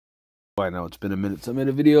I know it's been a minute since I made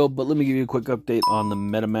a video, but let me give you a quick update on the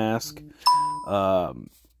Metamask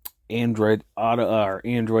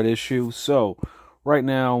Android issue. So right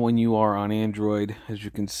now, when you are on Android, as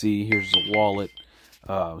you can see, here's the wallet.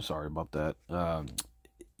 Sorry about that.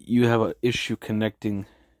 You have an issue connecting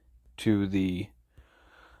to the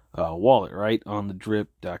wallet, right, on the drip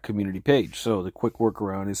community page. So the quick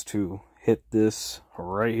workaround is to hit this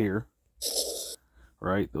right here,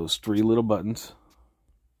 right, those three little buttons,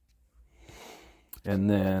 and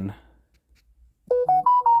then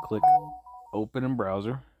click open in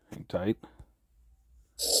browser. Hang tight.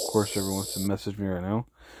 Of course, everyone wants to message me right now.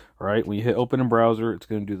 All right, when you hit open in browser, it's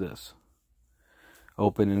going to do this.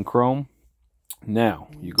 Open in Chrome. Now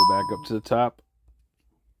you go back up to the top,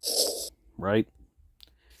 right,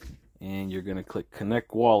 and you're going to click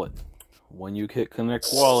connect wallet. When you hit connect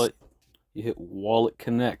wallet, you hit wallet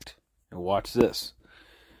connect, and watch this.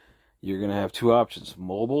 You're going to have two options: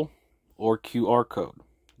 mobile or QR code.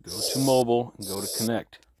 Go to mobile and go to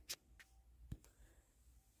connect.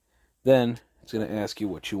 Then it's going to ask you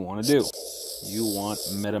what you want to do. You want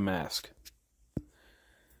Metamask.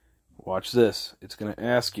 Watch this. It's going to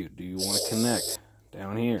ask you, do you want to connect?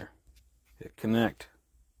 Down here. Hit connect.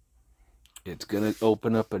 It's going to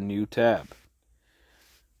open up a new tab.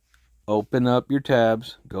 Open up your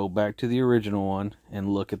tabs, go back to the original one, and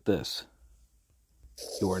look at this.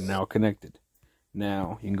 You are now connected.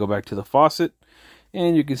 Now you can go back to the faucet,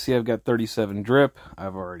 and you can see I've got 37 drip.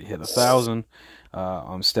 I've already hit 1,000.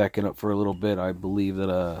 I'm stacking up for a little bit. I believe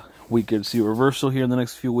that we could see a reversal here in the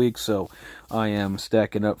next few weeks, so I am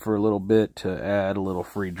stacking up for a little bit to add a little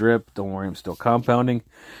free drip. Don't worry, I'm still compounding,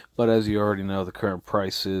 but as you already know, the current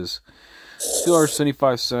price is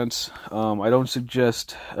 $2.75. I don't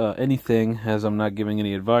suggest anything, as I'm not giving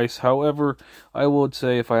any advice. However, I would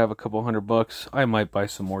say if I have a couple $100, I might buy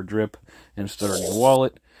some more drip and start a new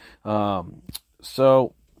wallet.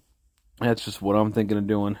 So that's just what I'm thinking of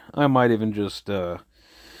doing. I might even just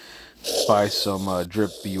buy some drip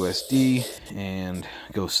BUSD and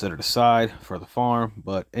go set it aside for the farm.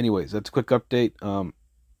 But anyways, that's a quick update.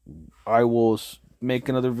 I will make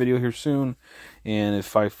another video here soon, and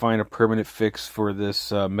if I find a permanent fix for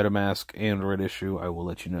this Metamask Android issue, I will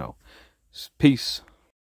let you know. Peace.